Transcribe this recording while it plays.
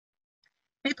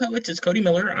Hey poets, it's Cody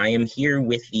Miller. I am here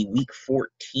with the week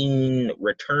 14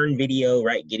 return video,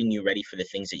 right? Getting you ready for the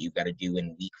things that you've got to do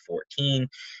in week 14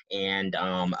 and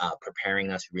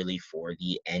preparing us really for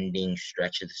the ending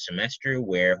stretch of the semester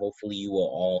where hopefully you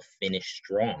will all finish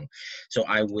strong. So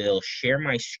I will share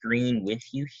my screen with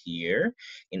you here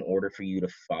in order for you to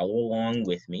follow along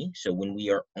with me. So when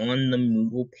we are on the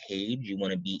Moodle page, you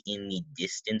want to be in the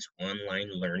distance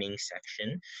online learning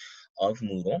section of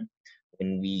Moodle.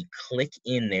 When we click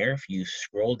in there, if you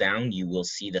scroll down, you will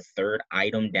see the third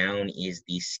item down is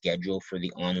the schedule for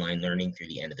the online learning through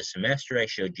the end of the semester. I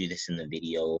showed you this in the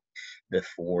video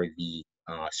before the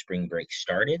spring break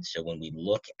started. So when we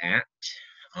look at,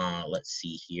 let's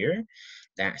see here,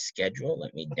 that schedule,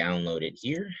 let me download it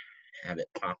here, have it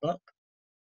pop up,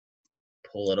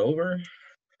 pull it over.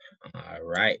 All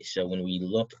right, so when we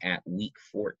look at week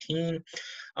 14,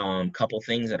 couple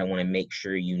things that I want to make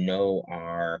sure you know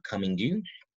are coming due.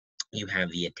 You have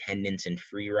the attendance and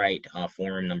free write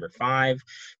form number 5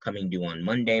 coming due on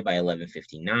Monday by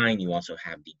 11:59. You also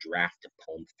have the draft of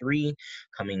poem 3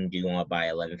 coming due by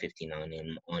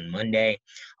 11:59 on Monday.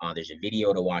 There's a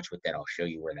video to watch with that. I'll show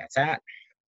you where that's at.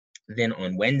 Then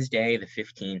on Wednesday, the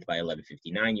 15th by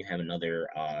 11:59, you have another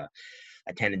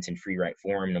attendance and free write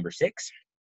form number 6.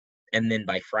 And then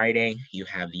by Friday, you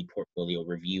have the portfolio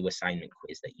review assignment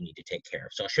quiz that you need to take care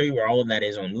of. So I'll show you where all of that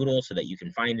is on Moodle so that you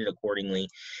can find it accordingly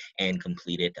and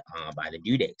complete it by the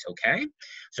due dates, okay?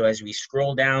 So as we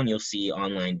scroll down, you'll see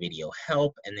online video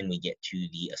help, and then we get to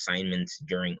the assignments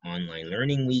during online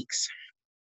learning weeks.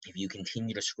 If you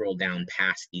continue to scroll down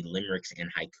past the limericks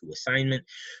and haiku assignment,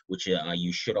 which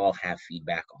you should all have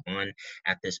feedback on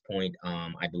at this point,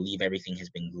 I believe everything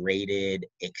has been graded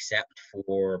except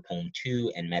for poem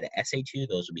 2 and meta essay 2.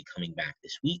 Those will be coming back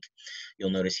this week.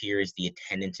 You'll notice here is the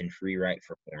attendance and free write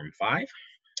for form 5.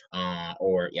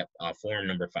 Form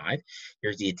number 5.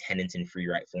 Here's the attendance and free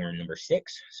write form number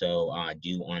 6. So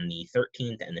due on the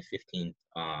 13th and the 15th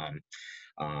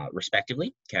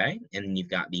respectively, okay? And then you've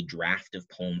got the draft of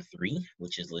poem 3,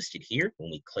 which is listed here. When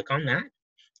we click on that,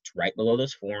 it's right below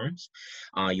those forms.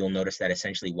 You'll notice that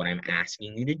essentially what I'm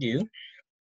asking you to do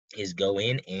is go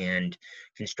in and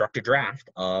construct a draft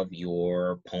of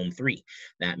your poem 3.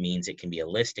 That means it can be a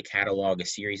list, a catalog, a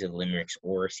series of limericks,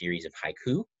 or a series of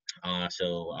haiku.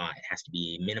 It has to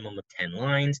be a minimum of 10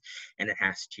 lines, and it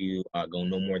has to go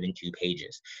no more than 2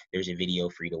 pages. There's a video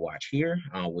for you to watch here,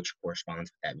 which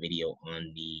corresponds with that video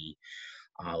on the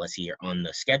let's see here, on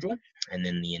the schedule, and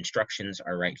then the instructions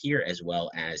are right here, as well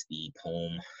as the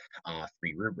poem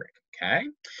 3 rubric, okay?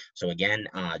 So again,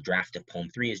 draft of poem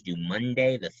 3 is due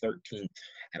Monday the 13th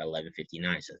at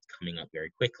 11:59, so it's coming up very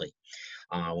quickly.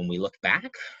 When we look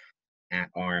back at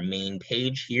our main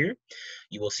page here,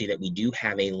 you will see that we do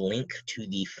have a link to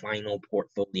the final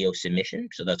portfolio submission.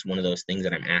 So that's one of those things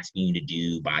that I'm asking you to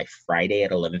do by Friday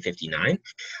at 11:59.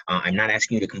 I'm not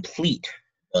asking you to complete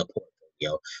the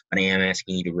portfolio, but I am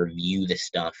asking you to review the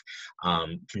stuff,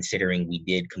 considering we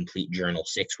did complete Journal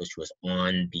 6, which was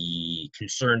on the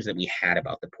concerns that we had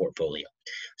about the portfolio.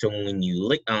 So when you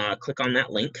click on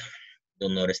that link, you'll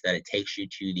notice that it takes you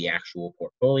to the actual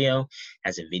portfolio,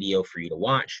 has a video for you to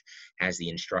watch, has the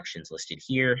instructions listed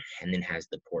here, and then has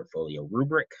the portfolio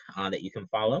rubric that you can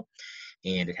follow,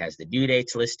 and it has the due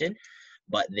dates listed.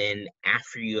 But then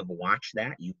after you have watched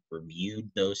that, you've reviewed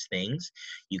those things,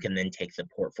 you can then take the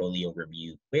portfolio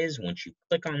review quiz. Once you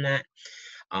click on that,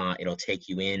 it'll take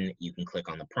you in. You can click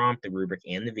on the prompt, the rubric,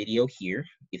 and the video here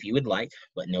if you would like,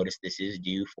 but notice this is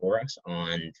due for us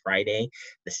on Friday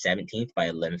the 17th by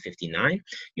 11:59.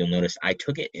 You'll notice I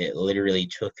took it. It literally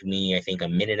took me, I think, a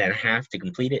minute and a half to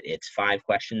complete it. It's 5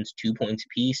 questions, 2 points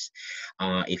apiece.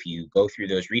 If you go through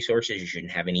those resources, you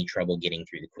shouldn't have any trouble getting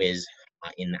through the quiz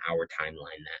in the hour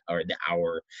timeline or the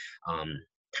hour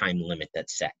time limit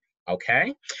that's set.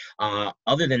 Okay.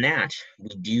 Other than that, we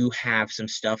do have some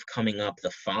stuff coming up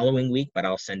the following week, but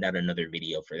I'll send out another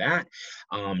video for that.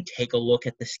 Take a look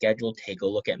at the schedule, take a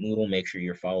look at Moodle, make sure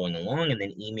you're following along, and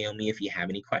then email me if you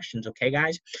have any questions. Okay,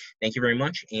 guys? Thank you very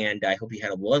much, and I hope you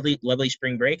had a lovely, lovely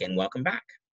spring break, and welcome back.